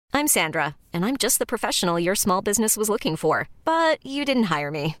I'm Sandra, and I'm just the professional your small business was looking for. But you didn't hire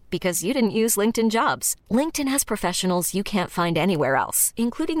me because you didn't use LinkedIn Jobs. LinkedIn has professionals you can't find anywhere else,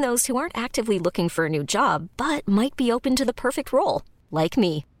 including those who aren't actively looking for a new job, but might be open to the perfect role, like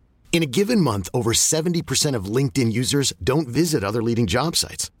me. In a given month, over 70% of LinkedIn users don't visit other leading job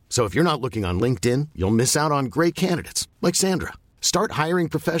sites. So if you're not looking on LinkedIn, you'll miss out on great candidates like Sandra. Start hiring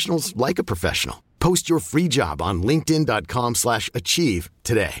professionals like a professional. Post your free job on linkedin.com/achieve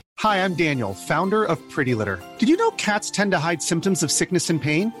today. Hi, I'm Daniel, founder of Pretty Litter. Did you know cats tend to hide symptoms of sickness and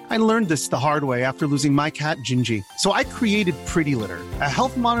pain? I learned this the hard way after losing my cat, Gingy. So I created Pretty Litter, a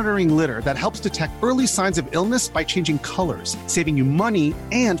health monitoring litter that helps detect early signs of illness by changing colors, saving you money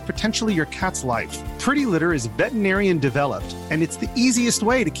and potentially your cat's life. Pretty Litter is veterinarian developed, and it's the easiest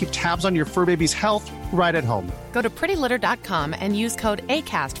way to keep tabs on your fur baby's health right at home. Go to prettylitter.com and use code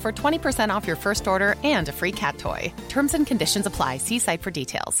ACAST for 20% off your first order and a free cat toy. Terms and conditions apply. See site for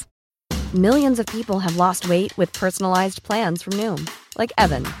details. Millions of people have lost weight with personalized plans from Noom. Like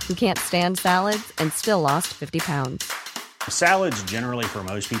Evan, who can't stand salads and still lost 50 pounds. Salads generally for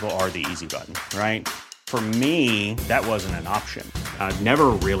most people are the easy button, right? For me, that wasn't an option. I never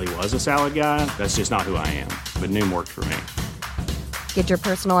really was a salad guy. That's just not who I am. But Noom worked for me. Get your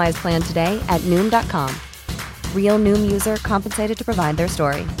personalized plan today at Noom.com. Real Noom user compensated to provide their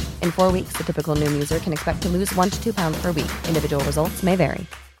story. In 4 weeks, the typical Noom user can expect to lose 1 to 2 pounds per week. Individual results may vary.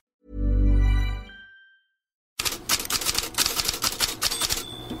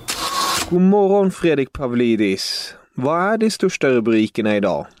 God morgon Fredrik Pavlidis. Vad är de största rubrikerna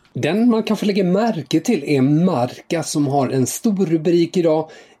idag? Den man kan få lägga märke till är Marca som har en stor rubrik idag.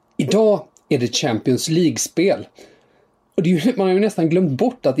 Idag är det Champions League-spel. Och det är ju, man har ju nästan glömt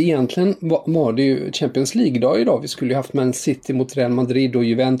bort att egentligen var det ju Champions League-dag idag. Vi skulle ju haft Man City mot Real Madrid och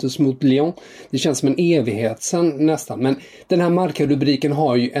Juventus mot Lyon. Det känns som en evighet sen nästan. Men den här Marca-rubriken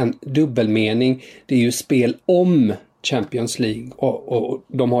har ju en dubbelmening. Det är ju spel om Champions League och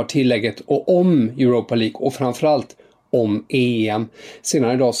de har tillägget och om Europa League och framförallt om EM.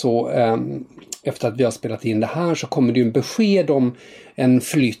 Senare idag så efter att vi har spelat in det här så kommer det ju en besked om en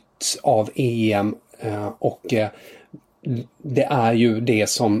flytt av EM och det är ju det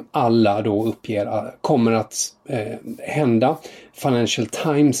som alla då uppger kommer att hända. Financial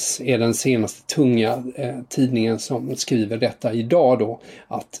Times är den senaste tunga tidningen som skriver detta idag då.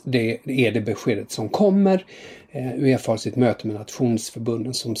 Att det är det beskedet som kommer. UEFA har sitt möte med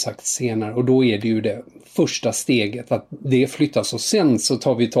nationsförbunden som sagt senare. Och då är det ju det första steget att det flyttas. Och sen så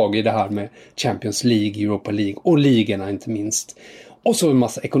tar vi tag i det här med Champions League, Europa League och ligorna inte minst. Och så en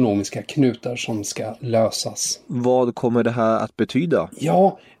massa ekonomiska knutar som ska lösas. Vad kommer det här att betyda?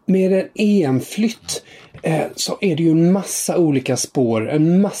 Ja, med en EM-flytt så är det ju en massa olika spår,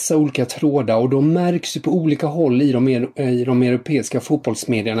 en massa olika trådar och de märks ju på olika håll i de europeiska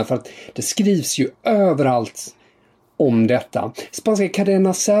fotbollsmedierna för att det skrivs ju överallt om detta. Spanska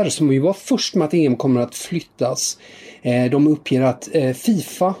Cadena Ser som ju var först med att EM kommer att flyttas. De uppger att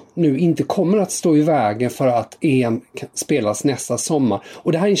FIFA nu inte kommer att stå i vägen för att EM spelas nästa sommar.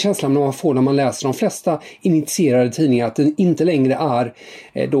 Och det här är en känsla man får när man läser de flesta initierade tidningar att det inte längre är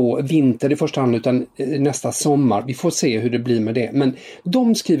då vinter i första hand utan nästa sommar. Vi får se hur det blir med det. Men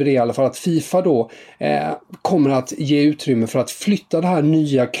de skriver i alla fall att FIFA då kommer att ge utrymme för att flytta det här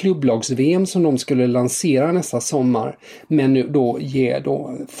nya klubblags-VM som de skulle lansera nästa sommar. Men nu då ge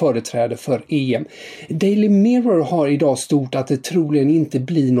då företräde för EM. Daily Mirror har idag stort att det troligen inte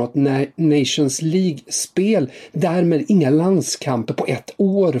blir något Nations League-spel. Därmed inga landskamper på 1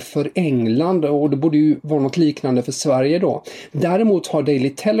 år för England och det borde ju vara något liknande för Sverige då. Däremot har Daily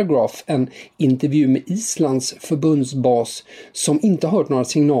Telegraph en intervju med Islands förbundsbas som inte hört några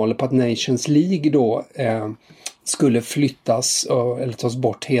signaler på att Nations League då skulle flyttas eller tas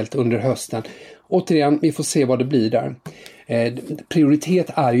bort helt under hösten. Återigen, vi får se vad det blir där. Prioritet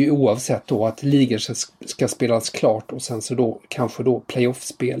är ju oavsett då att ligor ska spelas klart och sen så då kanske då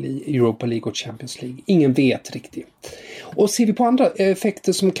playoff-spel i Europa League och Champions League. Ingen vet riktigt. Och ser vi på andra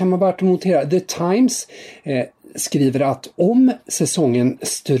effekter som kan vara värt att notera. The Times skriver att om säsongen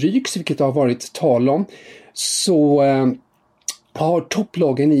stryks, vilket det har varit tal om, så har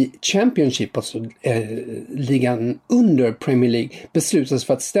topplagen i Championship, alltså ligan under Premier League, beslutat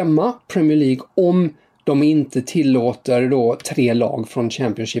för att stämma Premier League om de inte tillåter då 3 lag från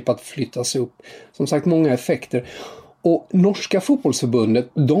Championship att flyttas upp. Som sagt, många effekter. Och norska fotbollsförbundet,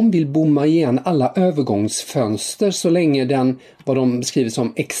 de vill bomma igen alla övergångsfönster så länge den, vad de beskriver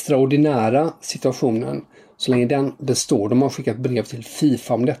som extraordinära situationen så länge den består. De har skickat brev till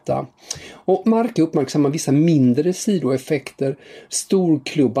FIFA om detta. Och Marca uppmärksammar vissa mindre sidoeffekter.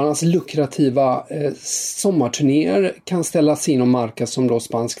 Storklubbarnas lukrativa sommarturnéer kan ställas in, och Marca, som då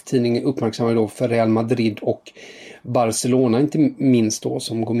spansk tidning, uppmärksammar då för Real Madrid och Barcelona inte minst då,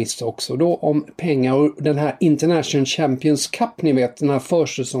 som går miste också då om pengar. Och den här International Champions Cup, ni vet, den här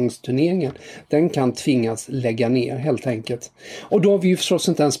försäsongsturneringen, den kan tvingas lägga ner helt enkelt. Och då har vi ju förstås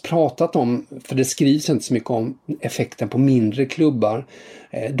inte ens pratat om, för det skrivs inte så mycket om effekten på mindre klubbar,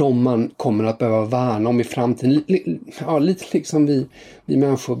 de man kommer att behöva värna om i framtiden. Ja, lite liksom vi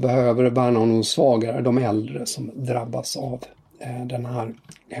människor behöver värna om de svagare, de äldre som drabbas av den här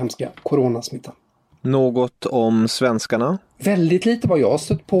hemska coronasmittan. Något om svenskarna? Väldigt lite vad jag har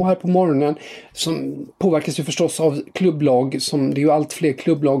stött på här på morgonen, som påverkas ju förstås av klubblag, som det är ju allt fler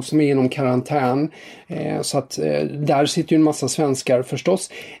klubblag som är inom karantän, så att där sitter ju en massa svenskar förstås.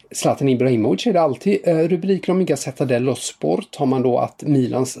 Zlatan Ibrahimovic är det alltid rubriker om. I Gazzetta dello Sport har man då att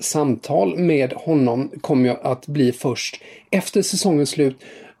Milans samtal med honom kommer ju att bli först efter säsongens slut.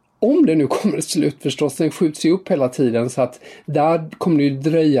 Om det nu kommer ett slut förstås, den skjuts ju upp hela tiden, så att där kommer det ju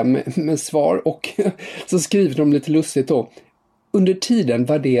dröja med svar. Och så skriver de lite lustigt då: under tiden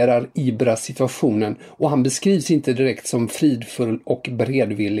värderar Ibra situationen, och han beskrivs inte direkt som fridfull och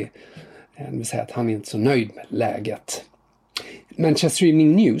beredvillig. Det vill säga att han är inte så nöjd med läget. Manchester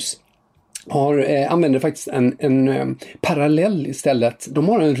Evening News använder faktiskt en parallell istället. De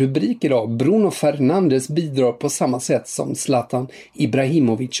har en rubrik idag: Bruno Fernandes bidrar på samma sätt som Zlatan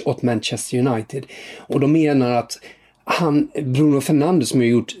Ibrahimovic åt Manchester United. Och de menar att Bruno Fernandes, som har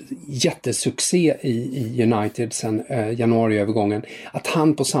gjort jättesuccé i United sedan januariövergången, att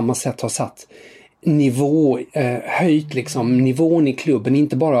han på samma sätt har satt höjt liksom nivån i klubben,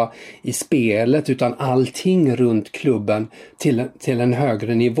 inte bara i spelet utan allting runt klubben till en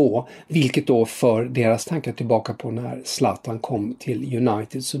högre nivå, vilket då för deras tankar tillbaka på när Zlatan kom till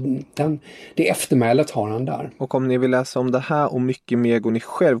United. Så det eftermälet har han där. Och om ni vill läsa om det här och mycket mer går ni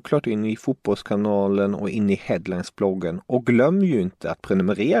självklart in i Fotbollskanalen och in i Headlines-bloggen, och glöm ju inte att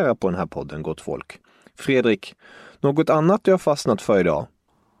prenumerera på den här podden, gott folk. Fredrik, något annat du har fastnat för idag?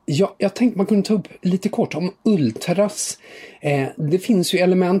 Ja, jag tänkte man kunde ta upp lite kort om ultras. Det finns ju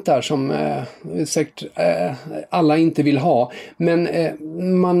element där som säkert alla inte vill ha.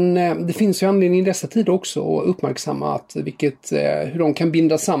 Men det finns ju anledning i dessa tider också att uppmärksamma hur de kan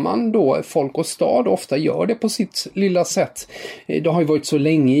binda samman då folk och stad, och ofta gör det på sitt lilla sätt. Det har ju varit så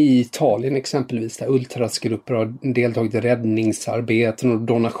länge i Italien exempelvis, där ultrasgrupper har deltagit i räddningsarbeten och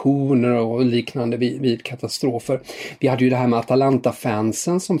donationer och liknande vid katastrofer. Vi hade ju det här med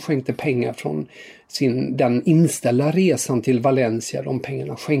Atalanta-fansen som skänkte pengar från den inställda resan till Valencia. De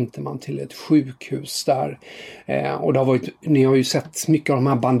pengarna skänkte man till ett sjukhus där. Och ni har ju sett mycket av de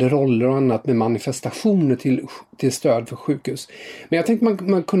här banderoller och annat med manifestationer till stöd för sjukhus. Men jag tänkte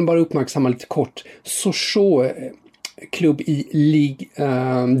man kunde bara uppmärksamma lite kort Sochaux klubb i Ligue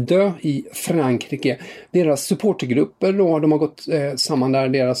 2 i Frankrike. Deras supportergrupper då, de har gått samman där,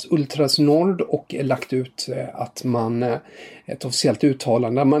 deras Ultras Nord, och lagt ut ett officiellt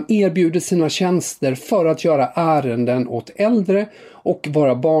uttalande där man erbjuder sina tjänster för att göra ärenden åt äldre och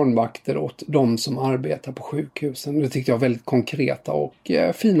vara barnvakter åt de som arbetar på sjukhusen. Det tyckte jag var väldigt konkreta och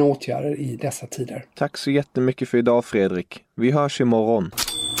fina åtgärder i dessa tider. Tack så jättemycket för idag, Fredrik. Vi hörs imorgon.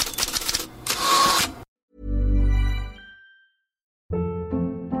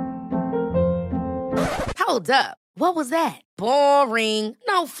 Hold up. What was that? Boring.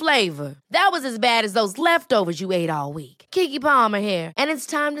 No flavor. That was as bad as those leftovers you ate all week. Keke Palmer here. And it's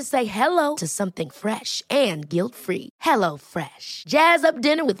time to say hello to something fresh and guilt-free. Hello Fresh. Jazz up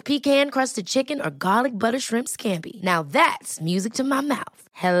dinner with pecan-crusted chicken or garlic butter shrimp scampi. Now that's music to my mouth.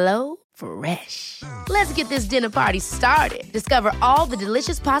 Hello Fresh. Let's get this dinner party started. Discover all the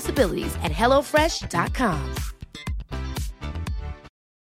delicious possibilities at HelloFresh.com.